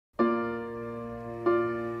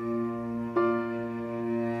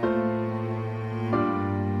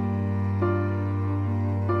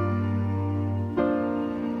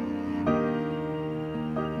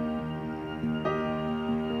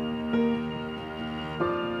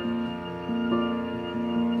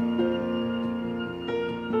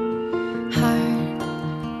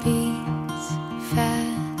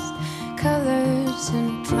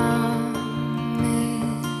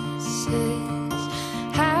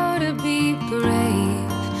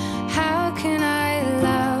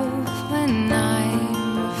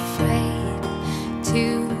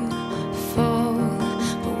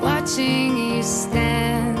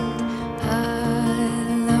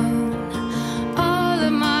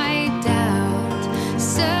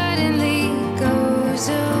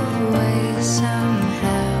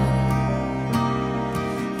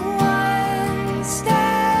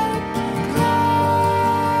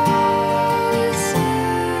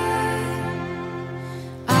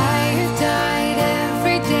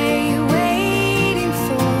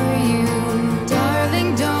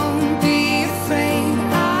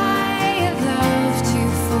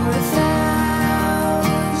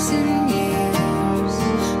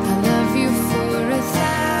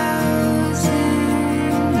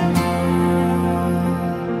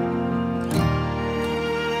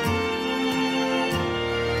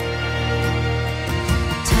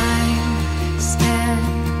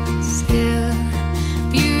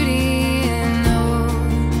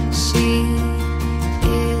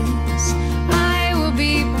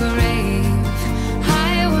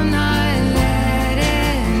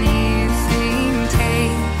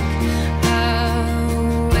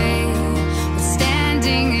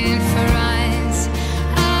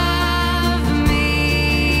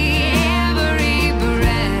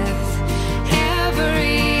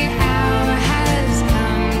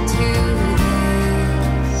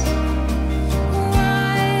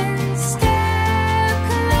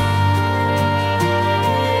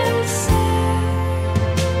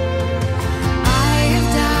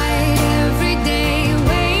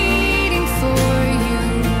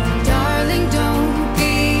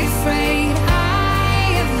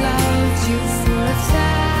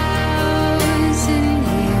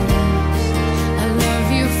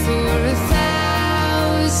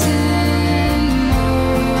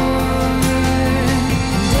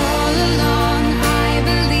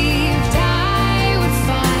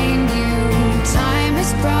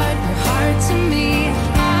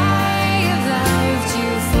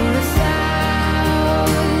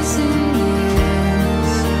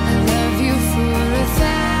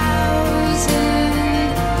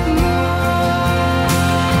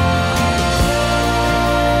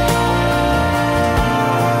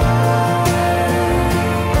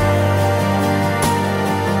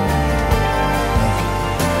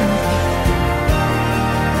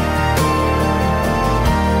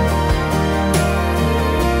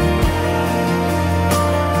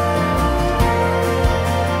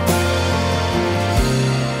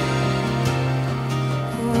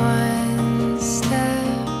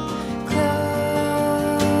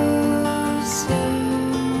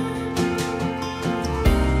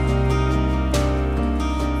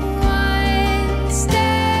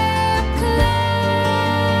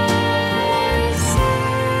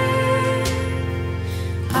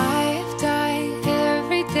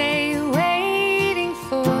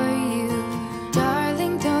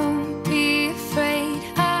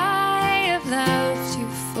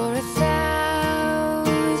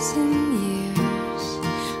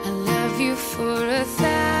for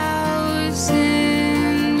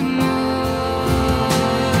 1,000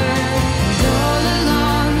 more. And all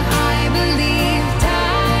along I believed I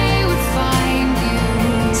would find you.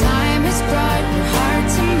 Time has brought your heart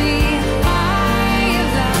to me. I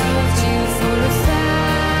have loved you for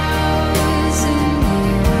 1,000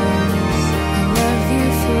 years. I love you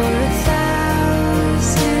for 1,000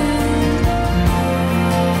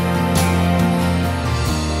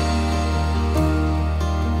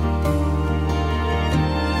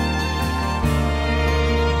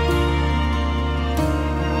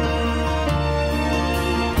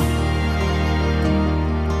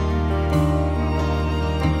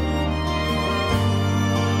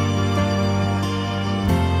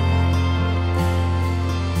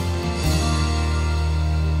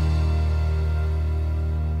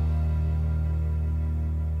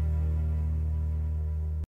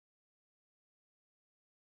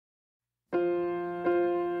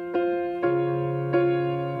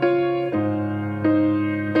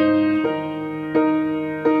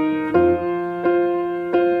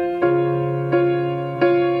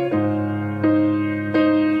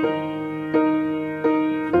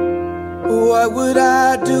 What would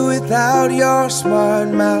I do without your smart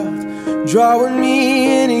mouth? Drawing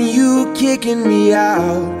me in and you kicking me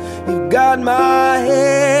out. You got my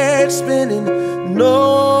head spinning,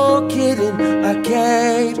 no kidding. I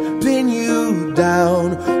can't pin you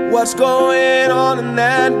down. What's going on in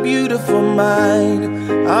that beautiful mind?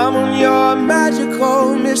 I'm on your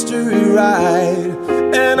magical mystery ride,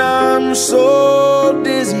 and I'm so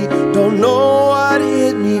dizzy, don't know what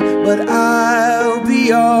hit me, but I'll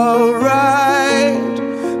be alright.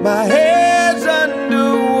 My head's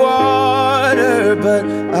underwater, but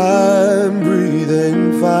I'm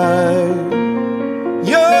breathing fine.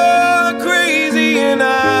 You're crazy and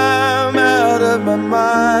I'm out of my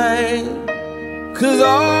mind, 'cause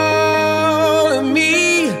all of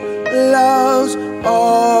me loves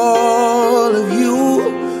all of you.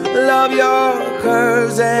 Love your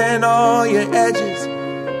curves and all your edges,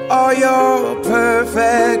 all your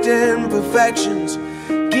perfect imperfections.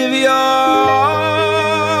 Give your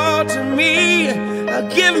all to me, I'll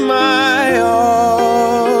give my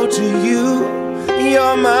all to you.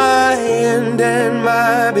 You're my end and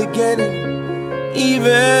my beginning.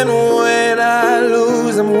 Even when I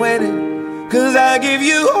lose, I'm winning, 'cause I give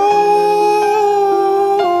you all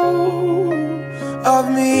of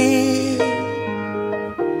me,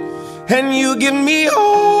 and you give me all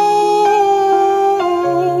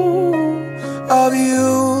of you.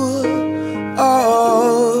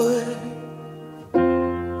 Oh,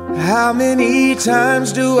 how many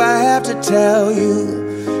times do I have to tell you?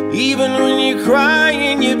 Even when you're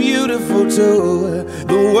crying, you're beautiful too.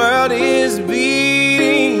 The world is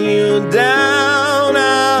beating you down.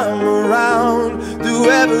 I'm around through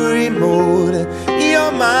every mood.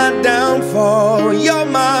 You're my downfall, you're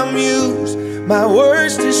my muse, my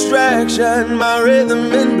worst distraction, my rhythm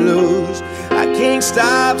and blues. I can't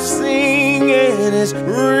stop singing, it's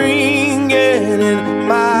ringing in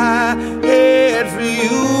my head for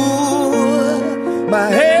you. My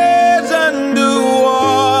head's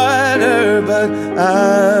underwater, but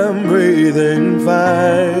I'm breathing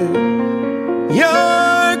fine.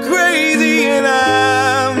 You're crazy and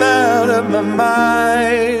I'm out of my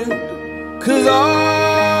mind, 'cause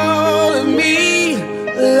all of me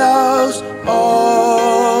loves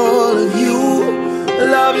all of you.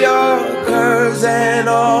 Love your curves and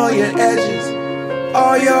all your edges,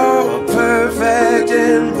 all your perfect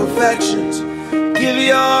imperfections. Give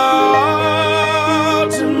your all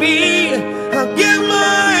to me, I'll give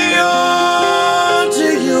my all to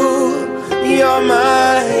you. You're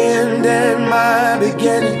my end and my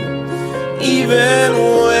beginning. Even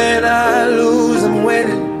when I lose, I'm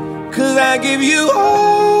winning, 'cause I give you all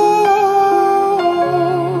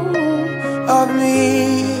of me,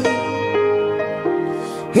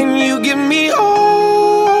 and you give me all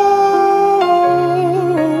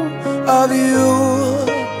of you.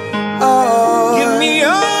 Oh, give me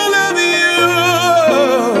all of you.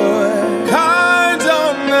 Cards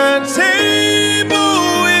on the table,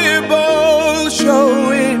 we're both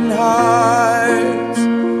showing hearts,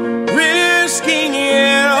 risking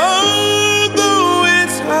it, although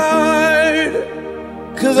it's hard,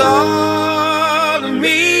 'cause all of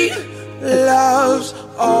me loves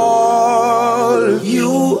all of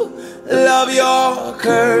you. Love your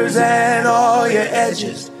curves and all your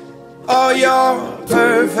edges, all your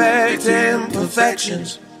perfect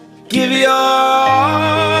imperfections. Give your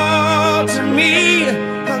all to me,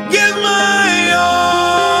 I'll give my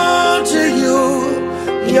all to you.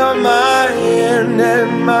 You're my end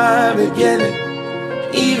and my beginning.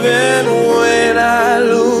 Even when I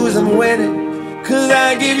lose, I'm winning,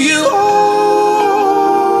 I give you all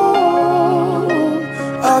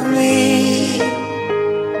of me,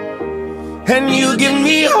 and you give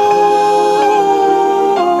me all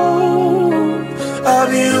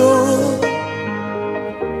of you.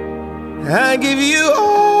 I give you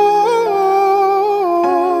all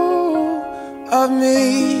of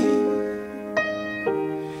me,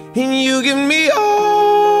 and you give me all